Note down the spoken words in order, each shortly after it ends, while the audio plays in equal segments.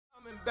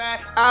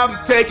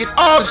I'm taking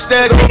all the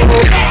stack.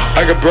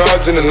 I got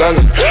broads in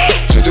Atlanta,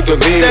 just to the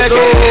lean.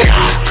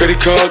 Credit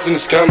cards in the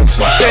scammers,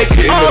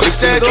 taking all the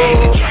stack.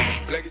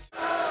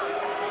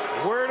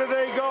 Where do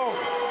they go?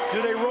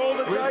 Do they roll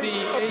the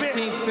dice? With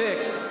the 18th pick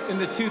in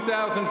the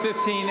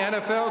 2015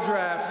 NFL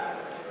Draft,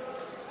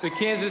 the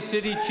Kansas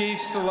City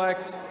Chiefs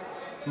select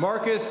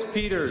Marcus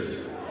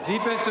Peters,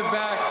 defensive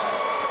back,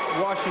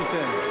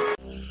 Washington.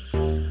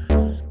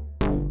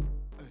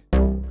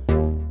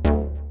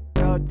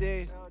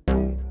 LD,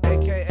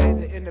 aka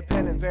the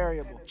independent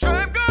variable.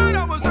 Trap good,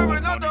 I was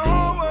serving up the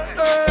whole way.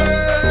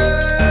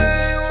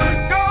 Hey, with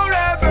a gold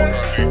at baby.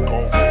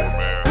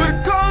 With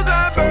a coals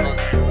at baby.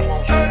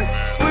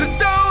 With a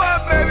dough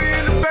at baby.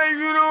 In the bank,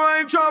 you know I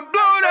ain't tryna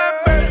blow that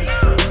baby.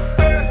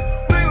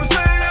 We gon'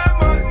 save that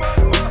money.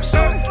 We gon'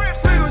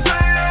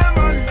 save that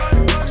money.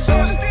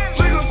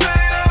 We gon'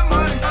 save that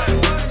money.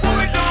 What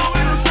we doing,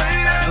 we gon'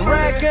 save that money. The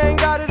rag gang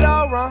got it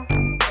all wrong.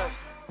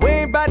 We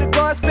ain't about to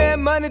go and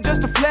spend money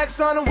just to flex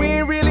on it. We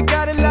ain't really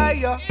gotta lie,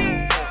 yo.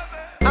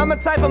 I'm the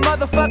type of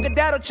motherfucker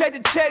that'll check the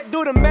check,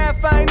 do the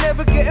math, I ain't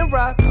never getting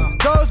robbed.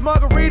 Those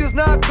margaritas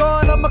not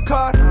going on my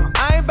card.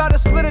 I ain't about to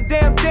split a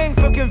damn thing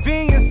for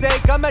convenience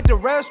sake. I'm at the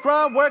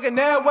restaurant working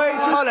that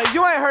waitress. Hold up,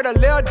 you ain't heard of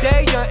Lil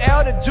Day, young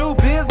L, the Jew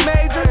biz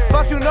major.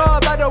 Fuck you know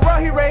about the world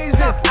he raised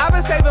in. I've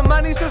been saving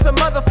money since a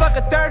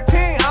motherfucker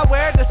 13. I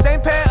wear the same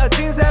pair of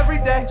jeans every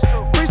day.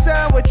 Free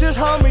sandwiches,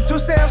 homie, 2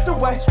 stamps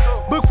away.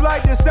 Book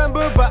flight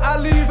December, but I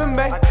leave in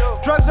May.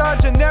 Drugs are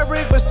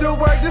generic, but still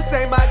work the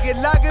same. I get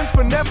logins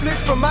for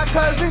Netflix from my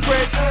cousin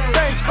Greg.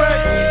 Thanks, Greg.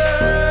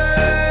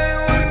 Hey,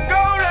 with a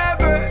gold at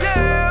baby.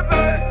 Yeah,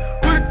 baby.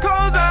 With a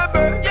coals at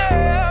baby.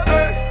 Yeah,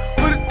 baby.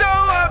 With a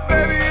dough at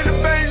baby. In the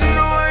bank, you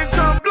know I ain't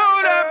tryna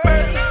blow that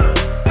baby.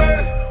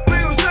 We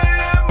gon' save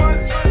that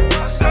money. We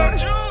gon'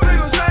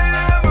 save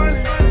that money.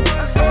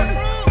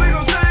 We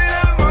gon' save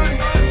that money.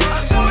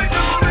 What we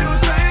doing, we gon'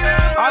 save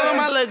that money. All of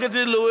my luggage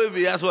is Louis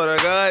V, I swear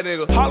to God,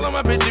 nigga. All of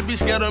my bitches be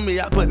scared of me,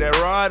 I put that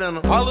rod in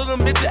them. All of them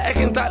bitches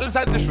acting thoughtless,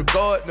 I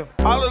disregard them.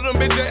 All of them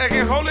bitches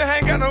acting holy,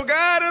 ain't got no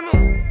God in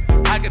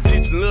them. I can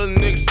teach a little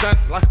nigga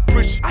something like a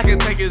preacher. I can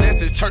take his ass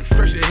to church,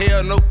 fresh as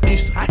hell, no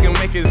Easter. I can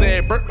make his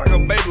ass burp like a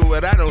baby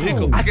without no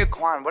hiccup. I can.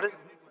 Quan, what does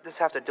this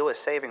have to do with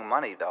saving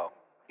money, though?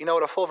 You know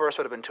what, a full verse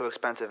would have been too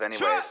expensive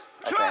anyways, I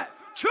think.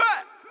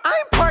 I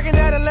ain't parking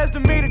at it less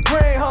than me to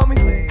green,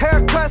 homie.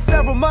 Haircut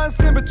several months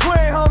in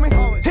between, homie.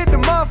 Hit the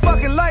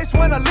motherfucking lights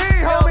when I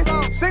leave, homie.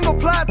 Single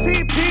plot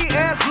TP,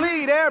 ass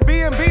bleed.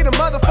 Airbnb, the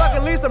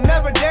motherfucking lease, I'm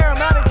never there. I'm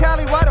not in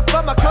Cali, why the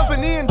fuck my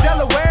company in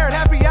Delaware? At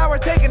happy hour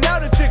taking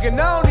out a chicken,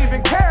 I don't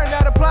even care. And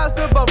that applies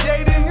to both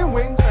dating and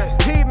wings.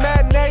 Heat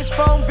matinees,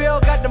 phone bill,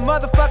 got the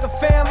motherfucking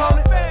fam on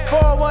it.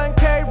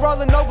 401k,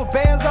 rolling over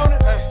bands on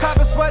it.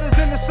 Copper sweaters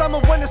in the summer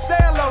when the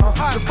sale on them.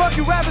 The fuck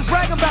you rappers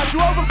bragging about, you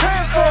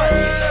overpaying for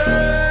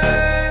it.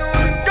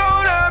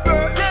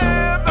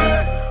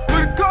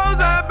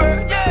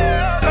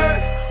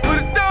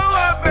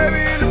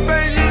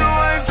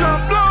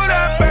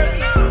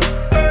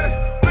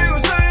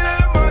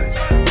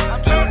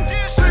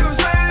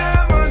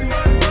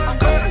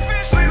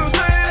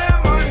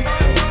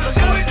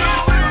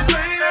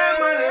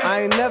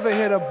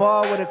 A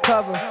bar with a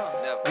cover,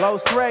 low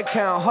thread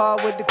count,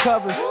 hard with the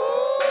covers.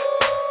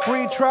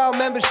 Free trial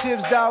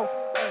memberships, dawg.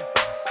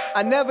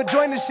 I never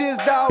joined the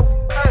shits, dawg.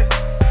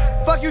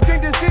 Fuck you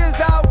think this is,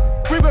 dawg?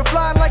 Free been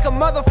flying like a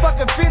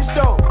motherfucking fish,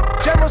 though.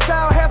 General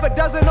style, half a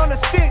dozen on a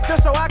stick,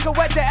 just so I can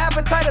whet the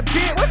appetite a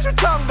bit. What you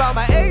talking about?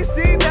 My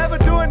AC never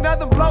doing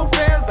nothing, blow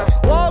fans, though.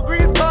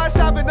 Walgreens, car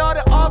shopping, all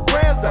the off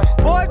brands, though.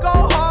 Boy,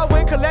 go hard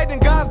when collecting,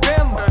 got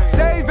Venmo.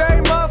 Save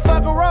every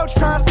motherfucker roach,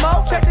 tryna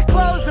smoke. Check the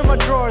clothes in my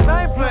drawers,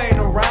 I ain't playing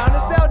around.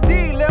 It's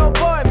LD, little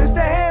boy,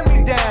 Mr.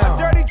 Hand-Me-Down. My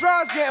dirty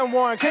drawers getting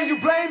worn, can you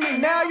blame me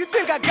now? You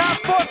think I got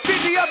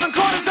 450 up in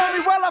corners on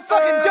me? Well, I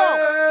fucking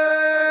don't.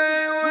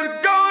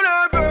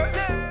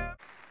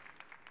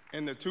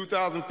 And the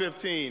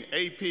 2015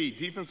 AP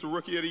Defensive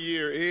Rookie of the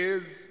Year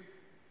is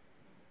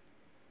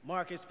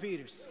Marcus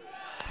Peters.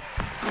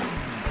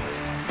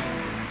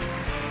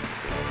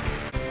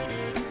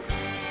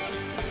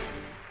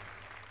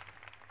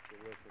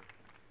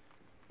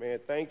 Man,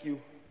 thank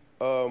you.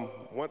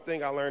 One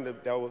thing I learned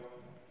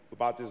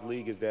about this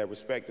league is that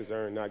respect is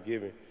earned, not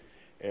given.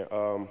 And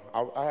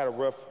I had a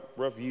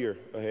rough year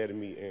ahead of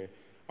me, and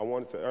I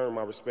wanted to earn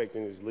my respect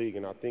in this league,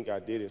 and I think I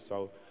did it.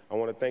 So I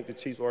want to thank the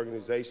Chiefs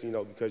organization, you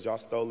know, because y'all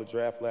stole the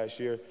draft last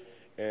year.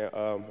 And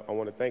I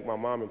want to thank my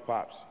mom and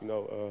pops, you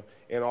know,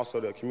 and also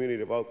the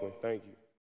community of Oakland. Thank you.